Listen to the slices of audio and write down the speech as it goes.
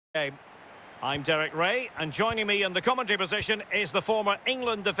Game. I'm Derek Ray, and joining me in the commentary position is the former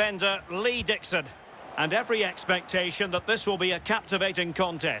England defender Lee Dixon. And every expectation that this will be a captivating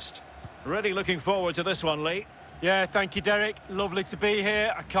contest. Really looking forward to this one, Lee. Yeah, thank you, Derek. Lovely to be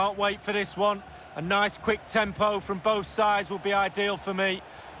here. I can't wait for this one. A nice quick tempo from both sides will be ideal for me.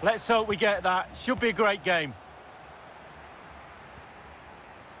 Let's hope we get that. Should be a great game.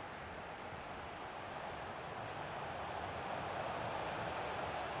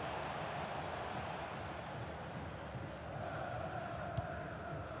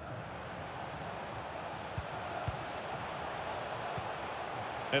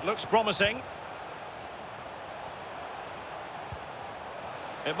 It looks promising.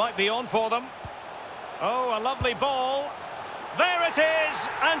 It might be on for them. Oh, a lovely ball. There it is,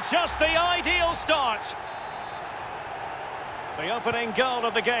 and just the ideal start. The opening goal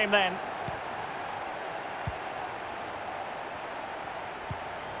of the game then.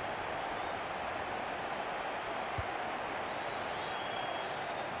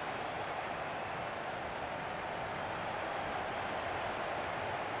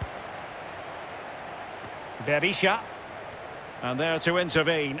 Berisha. And there to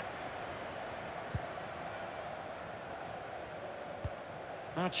intervene.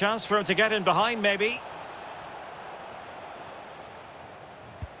 A chance for him to get in behind, maybe.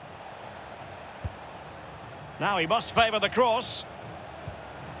 Now he must favour the cross.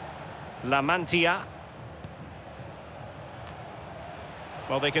 Lamantia.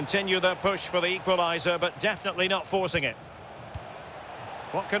 Well, they continue their push for the equaliser, but definitely not forcing it.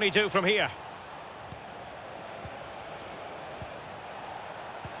 What can he do from here?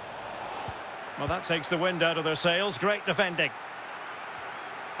 Well, that takes the wind out of their sails. Great defending.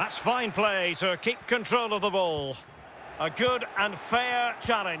 That's fine play to keep control of the ball. A good and fair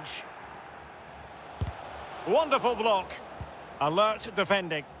challenge. Wonderful block. Alert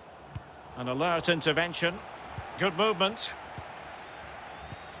defending. An alert intervention. Good movement.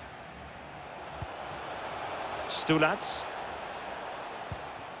 Stulats.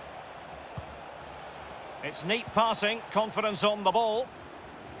 It's neat passing. Confidence on the ball.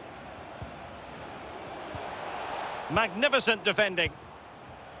 Magnificent defending.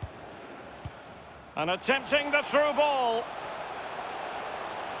 And attempting the through ball.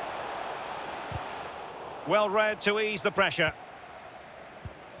 Well read to ease the pressure.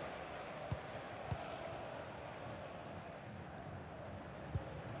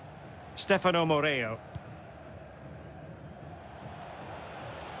 Stefano Moreo.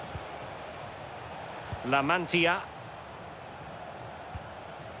 Lamantia.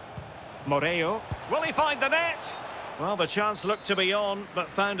 Moreo. Will he find the net? Well, the chance looked to be on, but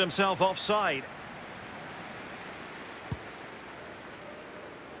found himself offside.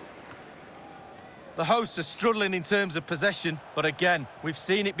 The hosts are struggling in terms of possession, but again, we've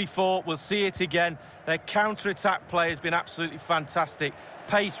seen it before, we'll see it again. Their counter-attack play has been absolutely fantastic.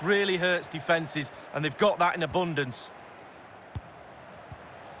 Pace really hurts defences, and they've got that in abundance.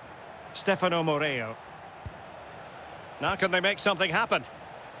 Stefano Moreo. Now can they make something happen?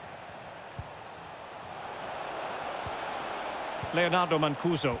 Leonardo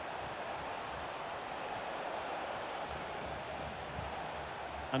Mancuso.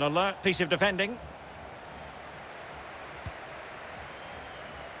 An alert piece of defending.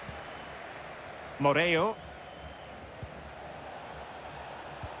 Moreo.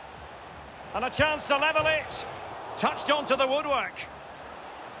 And a chance to level it. Touched onto the woodwork.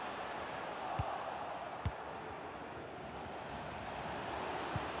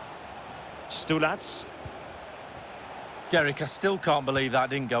 Stulats. Derek, I still can't believe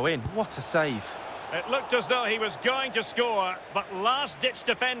that didn't go in. What a save. It looked as though he was going to score, but last-ditch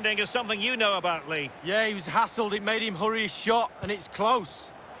defending is something you know about, Lee. Yeah, he was hassled, it made him hurry his shot, and it's close.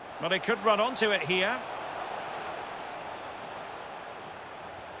 But he could run onto it here.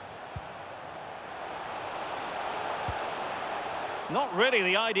 Not really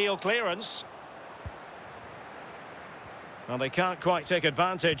the ideal clearance. Well, they can't quite take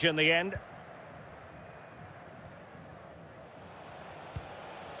advantage in the end.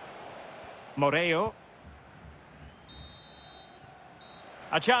 Moreo.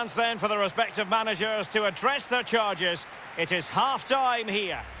 A chance then for the respective managers to address their charges. It is half-time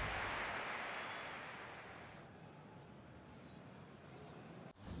here.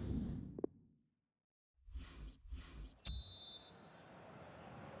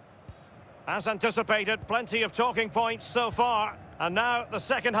 As anticipated, plenty of talking points so far. And now the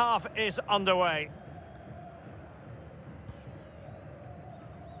second half is underway.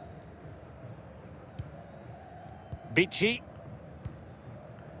 Bici.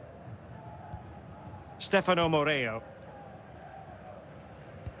 Stefano Moreo.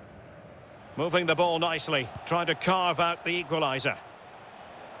 Moving the ball nicely, trying to carve out the equaliser.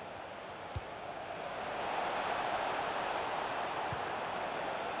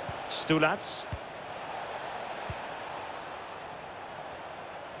 Stulats.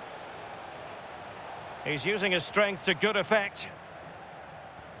 He's using his strength to good effect.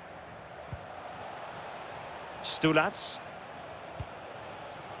 Stulats.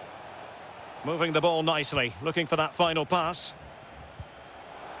 Moving the ball nicely, looking for that final pass.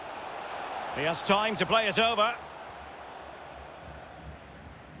 He has time to play it over.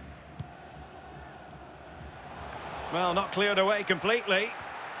 Well, not cleared away completely.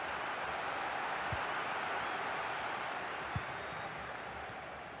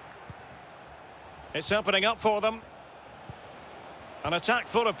 It's opening up for them. An attack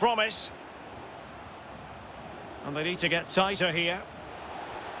full of promise. And they need to get tighter here.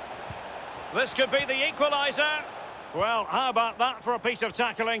 This could be the equaliser. Well, how about that for a piece of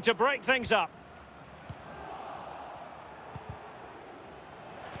tackling to break things up?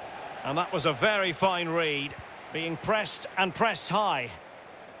 And that was a very fine read, being pressed and pressed high.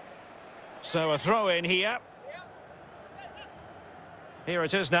 So a throw in here. Here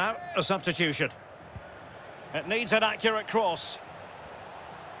it is now, a substitution. It needs an accurate cross.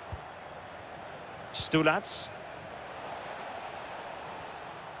 Stulats.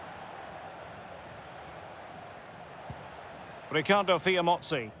 Riccardo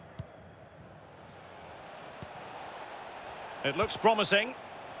Fiamozzi. It looks promising.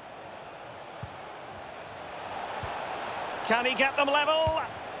 Can he get them level?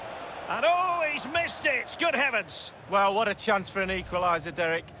 And oh, he's missed it. Good heavens. Well, what a chance for an equaliser,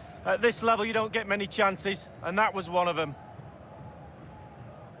 Derek. At this level, you don't get many chances, and that was one of them.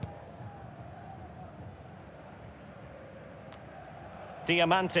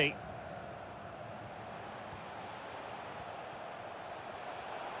 Diamante.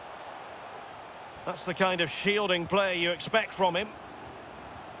 That's the kind of shielding play you expect from him.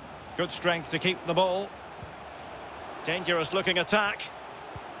 Good strength to keep the ball. Dangerous looking attack.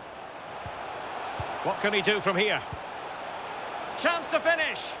 What can he do from here? Chance to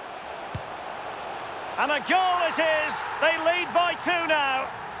finish. And a goal it is. They lead by 2 now.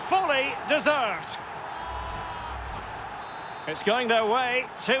 Fully deserved. It's going their way.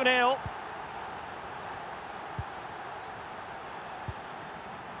 2-0.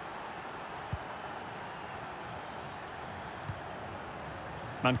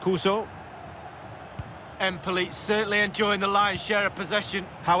 Mancuso. Empoli certainly enjoying the lion's share of possession.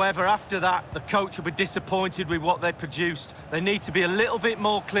 However, after that, the coach will be disappointed with what they produced. They need to be a little bit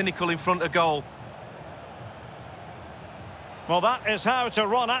more clinical in front of goal. Well, that is how to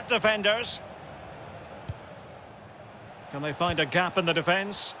run at defenders. Can they find a gap in the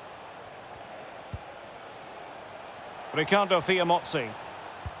defence? Riccardo Fiamozzi.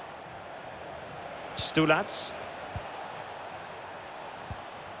 Stulats.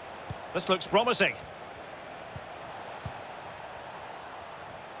 This looks promising.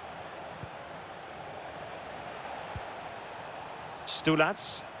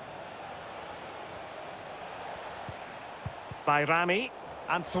 Stulats. By Rami.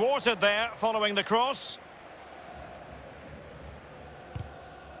 And thwarted there following the cross.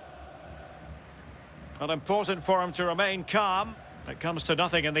 Well, important for him to remain calm. It comes to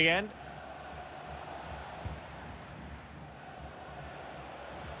nothing in the end.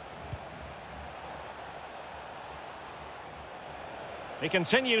 He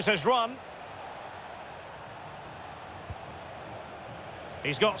continues his run.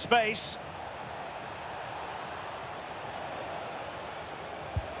 He's got space.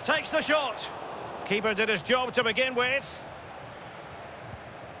 Takes the shot. Keeper did his job to begin with.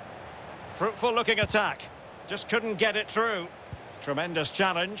 Fruitful looking attack. Just couldn't get it through. Tremendous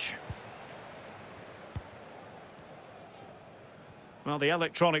challenge. Well, the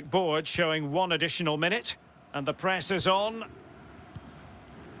electronic board showing 1 additional minute. And the press is on.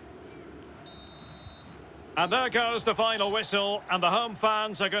 And there goes the final whistle, and the home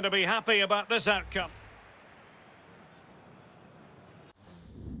fans are going to be happy about this outcome.